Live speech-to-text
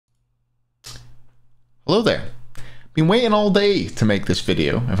Hello there. Been waiting all day to make this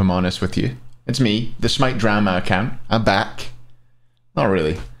video, if I'm honest with you. It's me, the Smite Drama account. I'm back. Not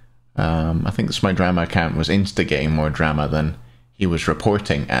really. I think the Smite Drama account was instigating more drama than he was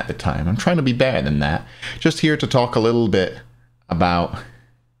reporting at the time. I'm trying to be better than that. Just here to talk a little bit about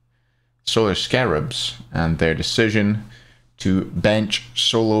Solar Scarabs and their decision to bench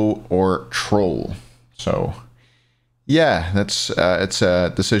SoloOrTroll. So yeah, that's it's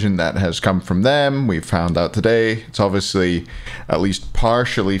a decision that has come from them. We found out today. It's obviously at least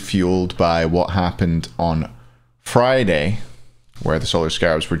partially fueled by what happened on Friday, where the Solar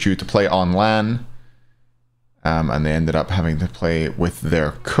Scarabs were due to play on LAN, and they ended up having to play with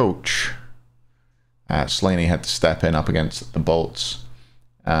their coach. Slaney had to step in up against the Bolts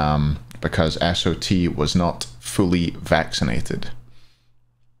because SOT was not fully vaccinated.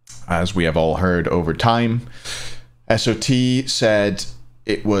 As we have all heard over time, SOT said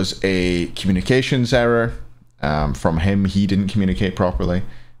it was a communications error from him. He didn't communicate properly.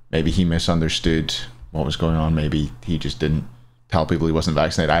 Maybe he misunderstood what was going on. Maybe he just didn't tell people he wasn't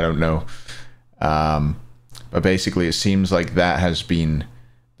vaccinated. I don't know. But basically, it seems like that has been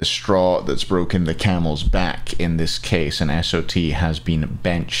the straw that's broken the camel's back in this case, and SOT has been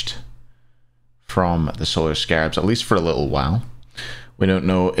benched from the Solar Scarabs, at least for a little while. We don't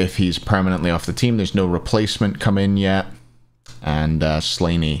know if he's permanently off the team. There's no replacement come in yet. And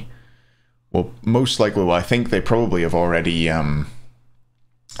Slaney will most likely, well, I think they probably have already, I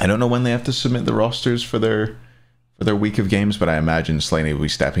don't know when they have to submit the rosters for their week of games, but I imagine Slaney will be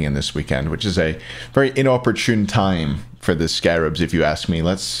stepping in this weekend, which is a very inopportune time for the Scarabs, if you ask me.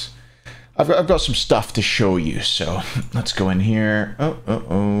 I've got some stuff to show you, so let's go in here.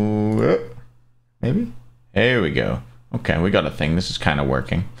 Maybe? There we go. Okay, we got a thing. This is kind of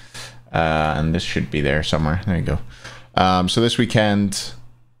working. And this should be there somewhere. There you go. So this weekend,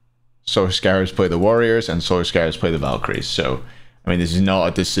 Solar Scarabs play the Warriors and Solar Scarabs play the Valkyries. So, I mean, this is not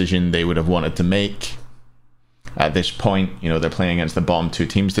a decision they would have wanted to make at this point. You know, they're playing against the bottom two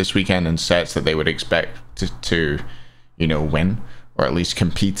teams this weekend in sets that they would expect to you know, win, or at least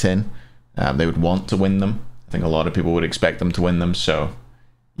compete in. They would want to win them. I think a lot of people would expect them to win them. So,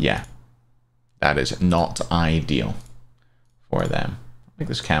 yeah, that is not ideal for them. Make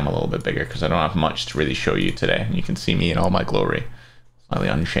this cam a little bit bigger because I don't have much to really show you today. You can see me in all my glory, slightly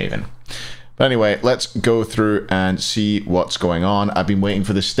unshaven. But anyway, let's go through and see what's going on. I've been waiting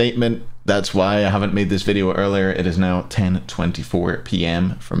for this statement. That's why I haven't made this video earlier. It is now 10:24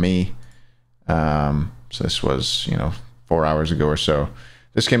 p.m. for me. So this was, you know, 4 hours ago or so.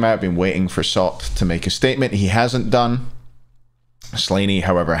 This came out. I've been waiting for SOT to make a statement. He hasn't done. Slaney,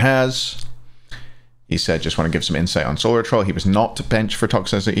 however, has. He said, just want to give some insight on SoloOrTroll. He was not benched for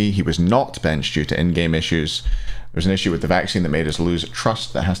toxicity. He was not benched due to in-game issues. There's an issue with the vaccine that made us lose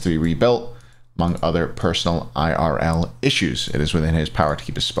trust that has to be rebuilt, among other personal IRL issues. It is within his power to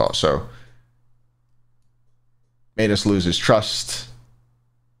keep his spot. So, made us lose his trust.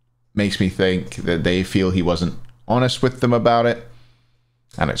 Makes me think that they feel he wasn't honest with them about it,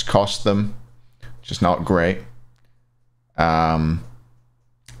 and it's cost them, which is not great.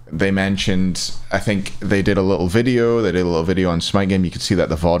 They mentioned, I think they did a little video. They did a little video on Smite Game. You could see that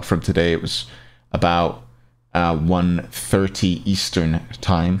the VOD from today, it was about 1:30 Eastern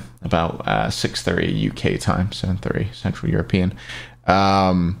time, about 6:30 UK time, 7:30 Central European.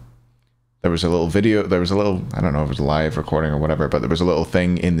 There was a little video. There was a little, I don't know if it was a live recording or whatever, but there was a little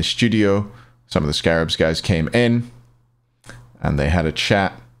thing in the studio. Some of the Scarabs guys came in and they had a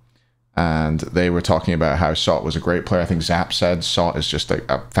chat. And they were talking about how SOT was a great player. I think Zap said SOT is just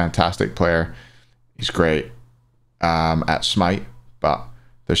a fantastic player. He's great at Smite, but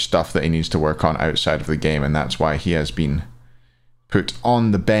there's stuff that he needs to work on outside of the game, and that's why he has been put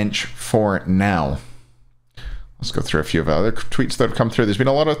on the bench for now. Let's go through a few of the other tweets that have come through. There's been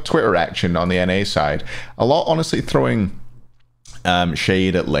a lot of Twitter action on the NA side. A lot, honestly, throwing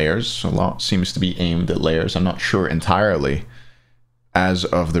shade at layers. A lot seems to be aimed at layers. I'm not sure entirely as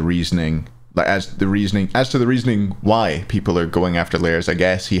of the reasoning, as to the reasoning why people are going after layers. I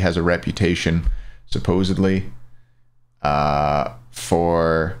guess he has a reputation, supposedly,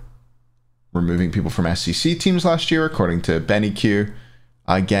 for removing people from SCC teams last year, according to Benny Q.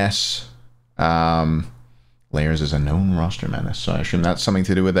 I guess Layers is a known roster menace, so I assume that's something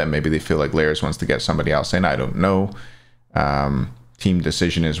to do with it. Maybe they feel like Layers wants to get somebody else in. I don't know. Team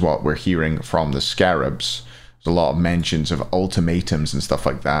decision is what we're hearing from the Scarabs. There's a lot of mentions of ultimatums and stuff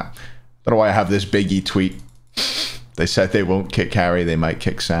like that. Don't know why I have this Biggie tweet. They said they won't kick Harry, they might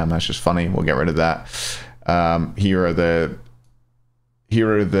kick Sam. That's just funny. We'll get rid of that. Here are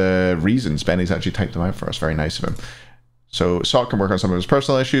the reasons. Benny's actually typed them out for us. Very nice of him. So SOT can work on some of his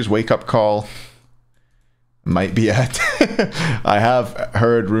personal issues. Wake up call. might be it. I have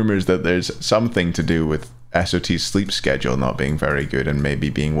heard rumors that there's something to do with SOT's sleep schedule not being very good, and maybe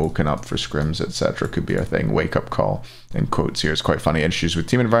being woken up for scrims, etc. could be a thing. Wake up call in quotes here. It's quite funny. Issues with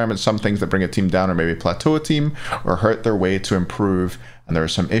team environment, some things that bring a team down or maybe plateau a team or hurt their way to improve. And there are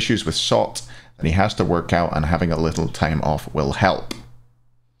some issues with SOT that he has to work out, and having a little time off will help.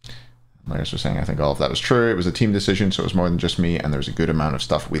 Players were saying, I think all of that was true. It was a team decision, so it was more than just me, and there's a good amount of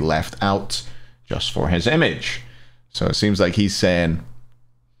stuff we left out just for his image. So it seems like he's saying,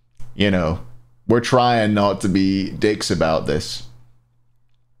 you know, we're trying not to be dicks about this.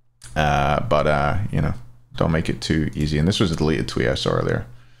 But you know, don't make it too easy. And this was a deleted tweet I saw earlier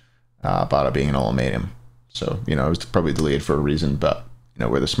about it being an ultimatum. So, you know, it was probably deleted for a reason, but, you know,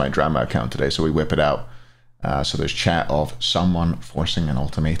 we're the Smite Drama account today, so we whip it out. So there's chat of someone forcing an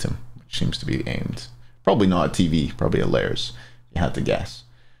ultimatum, which seems to be aimed. Probably not a TV, probably a layers, if you had to guess.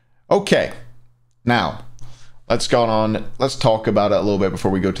 Okay, now, let's go on. Let's talk about it a little bit before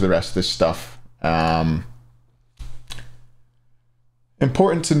we go to the rest of this stuff.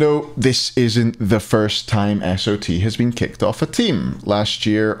 Important to note, this isn't the first time SOT has been kicked off a team. Last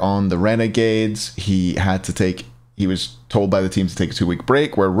year on the Renegades, he was told by the team to take a 2-week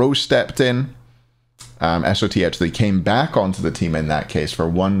break where Rose stepped in. SOT actually came back onto the team in that case for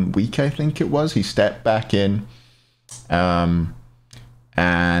 1 week, I think it was. He stepped back in and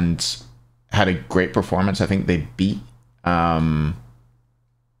had a great performance. I think they beat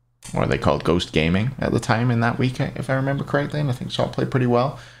what are they called, Ghost Gaming at the time in that week, if I remember correctly, and I think Salt played pretty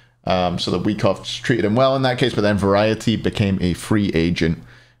well. So the week off treated him well in that case, but then Variety became a free agent,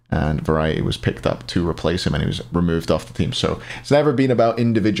 and Variety was picked up to replace him, and he was removed off the team. So it's never been about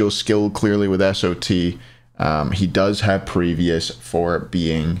individual skill, clearly, with SOT. He does have previous for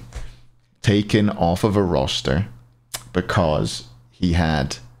being taken off of a roster because he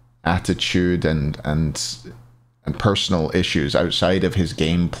had attitude and personal issues outside of his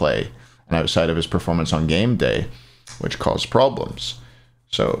gameplay and outside of his performance on game day, which caused problems.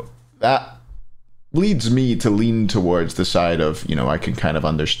 So that leads me to lean towards the side of, you know, I can kind of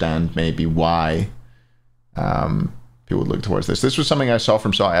understand maybe why people would look towards this. This was something I saw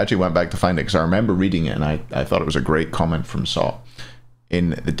from Saw. I actually went back to find it because I remember reading it, and I thought it was a great comment from Saw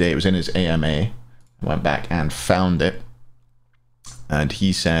in the day. It was in his AMA. I went back and found it, and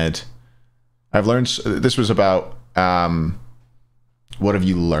he said, I've learned, this was about what have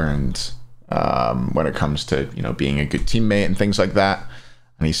you learned when it comes to, you know, being a good teammate and things like that.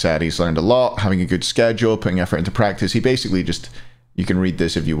 And he said he's learned a lot, having a good schedule, putting effort into practice. He basically just, you can read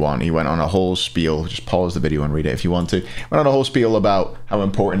this if you want. He went on a whole spiel, just pause the video and read it if you want to. Went on a whole spiel about how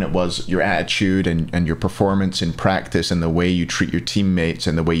important it was, your attitude and your performance in practice, and the way you treat your teammates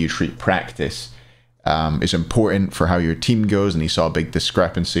and the way you treat practice is important for how your team goes. And he saw a big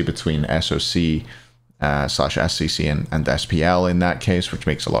discrepancy between SOC slash SCC and SPL in that case, which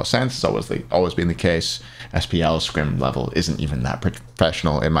makes a lot of sense. It's always been the case. SPL scrim level isn't even that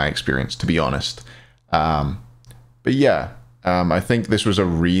professional in my experience, to be honest. But yeah, I think this was a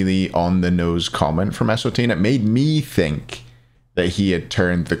really on-the-nose comment from SOT, and it made me think that he had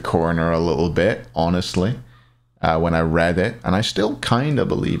turned the corner a little bit, honestly, when I read it, and I still kind of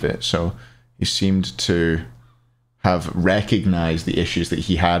believe it. So he seemed to have recognized the issues that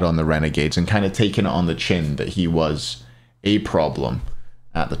he had on the Renegades and kind of taken it on the chin that he was a problem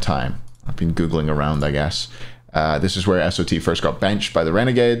at the time. I've been Googling around, I guess. This is where SOT first got benched by the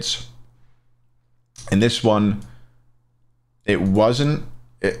Renegades. In this one, it wasn't,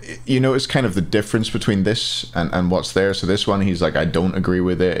 you know, it's kind of the difference between this and what's there. So this one, he's like, I don't agree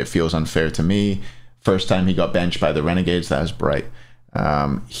with it. It feels unfair to me. First time he got benched by the Renegades, that is bright.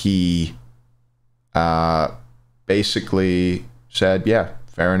 He basically said, yeah,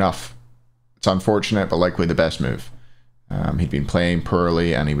 fair enough. It's unfortunate, but likely the best move. He'd been playing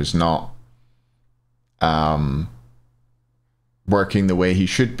poorly, and he was not working the way he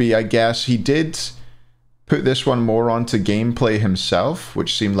should be, I guess. He did put this one more onto gameplay himself,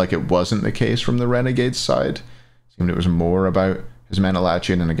 which seemed like it wasn't the case from the Renegades side. It seemed it was more about his mental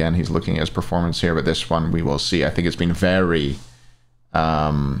attitude, and again, he's looking at his performance here, but this one we will see. I think it's been very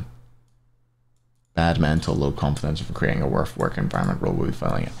bad mental, low confidence for creating a work environment role. We'll be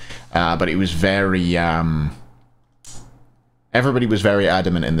filing it. But it was very, everybody was very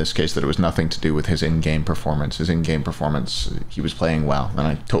adamant in this case that it was nothing to do with his in-game performance. His in-game performance, he was playing well, and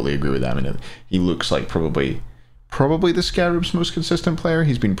I totally agree with that. I mean, he looks like probably the Scarabs' most consistent player.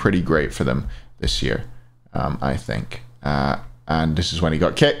 He's been pretty great for them this year, I think. And this is when he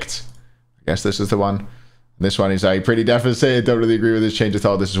got kicked. I guess this is the one. This one is like pretty devastated. Don't really agree with his change of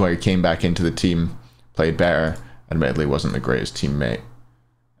thought. This is why he came back into the team, played better. Admittedly, wasn't the greatest teammate.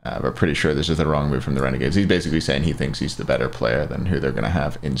 We're pretty sure this is the wrong move from the Renegades. He's basically saying he thinks he's the better player than who they're going to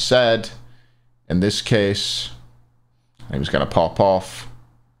have instead. In this case, he was going to pop off.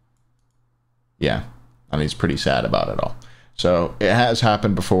 Yeah, and he's pretty sad about it all. So it has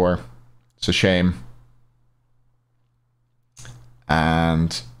happened before. It's a shame.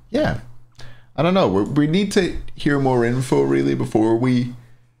 And yeah, I don't know. We need to hear more info really before we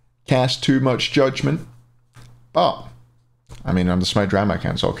cast too much judgment. But I mean, on the Smite Drama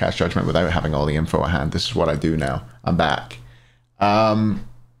account, so I'll cast judgment without having all the info at hand. This is what I do now. I'm back.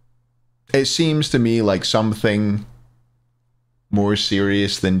 It seems to me like something more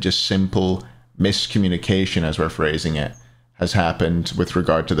serious than just simple miscommunication, as we're phrasing it, has happened with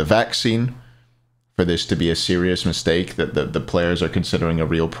regard to the vaccine. For this to be a serious mistake, that the players are considering a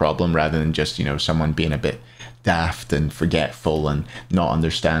real problem rather than just, you know, someone being a bit daft and forgetful and not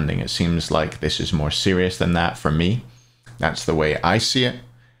understanding. It seems like this is more serious than that for me. That's the way I see it.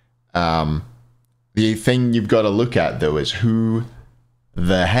 The thing you've got to look at, though, is who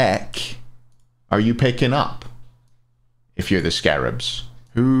the heck are you picking up if you're the Scarabs?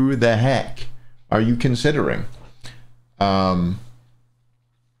 Who the heck are you considering?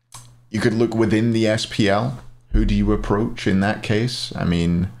 You could look within the SPL. Who do you approach in that case? I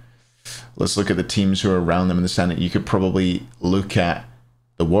mean, let's look at the teams who are around them in the Senate. You could probably look at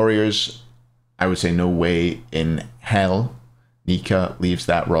the Warriors. I would say no way in hell Nika leaves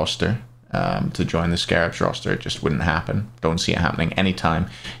that roster to join the Scarabs roster. It just wouldn't happen. Don't see it happening anytime.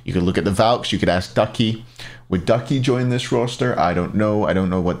 You could look at the Valks. You could ask Ducky. Would Ducky join this roster? I don't know. I don't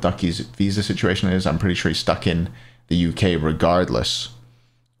know what Ducky's visa situation is. I'm pretty sure he's stuck in the UK regardless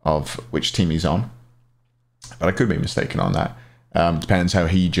of which team he's on. But I could be mistaken on that. Depends how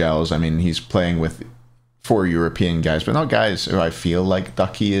he gels. I mean, he's playing with 4 European guys, but not guys who I feel like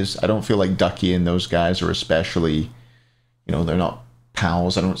Ducky is. I don't feel like Ducky and those guys are especially, you know, they're not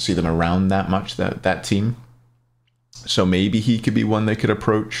pals. I don't see them around that much, that team. So maybe he could be one they could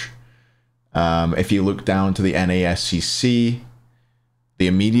approach. If you look down to the NASCC, the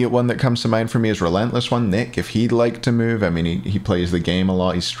immediate one that comes to mind for me is Relentless One, Nick. If he'd like to move, I mean, he plays the game a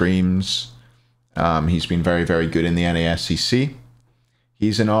lot. He streams. He's been very, very good in the NASCC.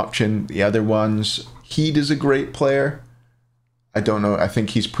 He's an option. The other ones, Heat is a great player. I don't know. I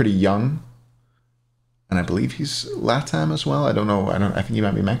think he's pretty young. And I believe he's LATAM as well. I don't know. I think he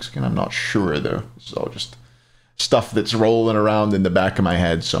might be Mexican. I'm not sure, though. This is all just stuff that's rolling around in the back of my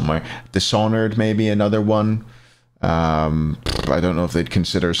head somewhere. Dishonored, maybe another one. I don't know if they'd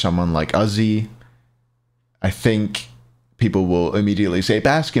consider someone like Uzi. I think people will immediately say,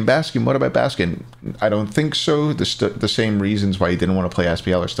 Baskin, what about Baskin? I don't think so. The same reasons why he didn't want to play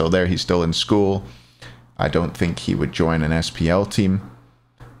SPL are still there. He's still in school. I don't think he would join an SPL team.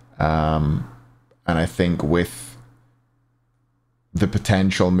 And I think with the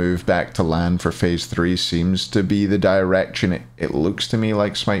potential move back to LAN for Phase 3 seems to be the direction it looks to me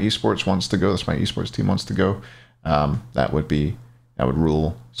like Smite Esports wants to go. The Smite Esports team wants to go. That would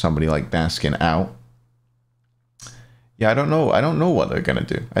rule somebody like Baskin out. Yeah, I don't know. I don't know what they're gonna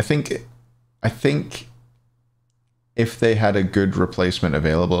do. I think if they had a good replacement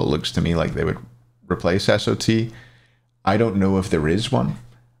available, it looks to me like they would replace SOT. I don't know if there is one,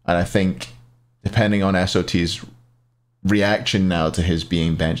 and I think depending on SOT's reaction now to his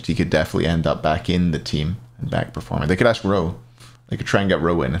being benched, he could definitely end up back in the team and back performing. They could ask Roe. They could try and get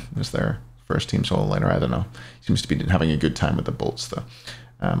Roe in as their first team solo laner. I don't know. He seems to be having a good time with the Bolts though.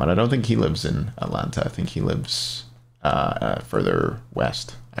 And I don't think he lives in Atlanta. I think he lives further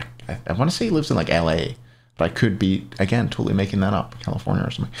west. I want to say he lives in like LA, but I could be, again, totally making that up. California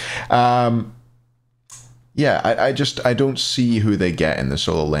or something. Yeah, I don't see who they get in the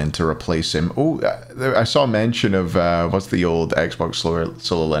solo lane to replace him. Oh, I saw mention of, what's the old Xbox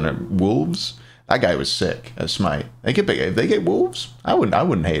solo laner? Wolves? That guy was sick at Smite. If they get Wolves, I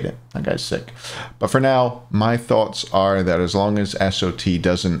wouldn't hate it. That guy's sick. But for now, my thoughts are that as long as SOT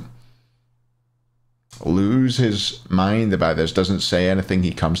doesn't lose his mind about this, doesn't say anything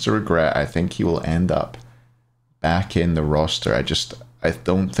he comes to regret, I think he will end up back in the roster. I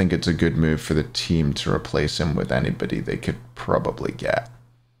don't think it's a good move for the team to replace him with anybody they could probably get.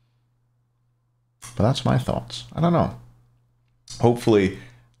 But that's my thoughts. I don't know. Hopefully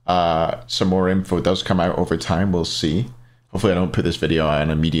some more info does come out over time. We'll see. Hopefully I don't put this video out and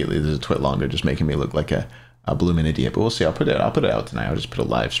immediately there's a twit longer, just making me look like a blooming idiot. But we'll see. I'll put it out tonight. I'll just put it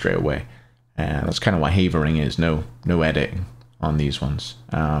live straight away. And that's kind of why Hayvering is. No editing on these ones.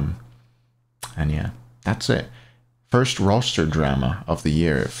 And yeah, that's it. First roster drama of the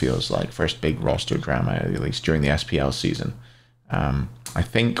year, it feels like. First big roster drama, at least during the SPL season. I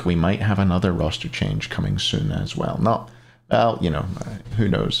think we might have another roster change coming soon as well. Not Well, you know, who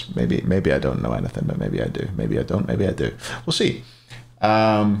knows? Maybe I don't know anything, but maybe I do. Maybe I don't. Maybe I do. We'll see.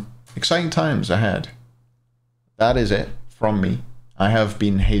 Exciting times ahead. That is it from me. I have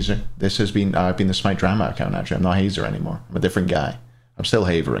been Hazer. This has been I've been the Smite Drama account. Actually, I'm not Hazer anymore. I'm a different guy. I'm still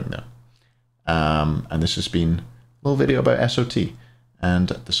Hayvering though. And this has been a little video about SOT and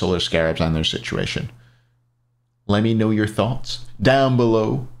the solar scarabs and their situation. Let me know your thoughts down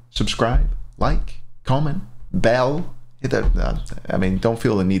below. Subscribe, like, comment, bell. Hit that. I mean, don't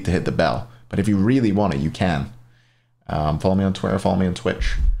feel the need to hit the bell, but if you really want it, you can. Follow me on Twitter, follow me on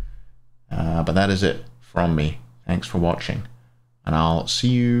Twitch. But that is it from me. Thanks for watching, and I'll see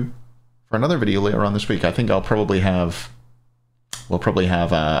you for another video later on this week. I think we'll probably have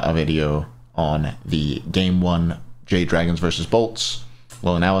a video on the Game 1 Jade Dragons versus Bolts.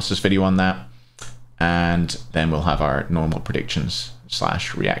 Little analysis video on that, and then we'll have our normal predictions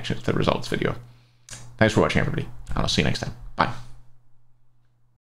 / reactions to the results video. Thanks for watching, everybody, and I'll see you next time. Bye.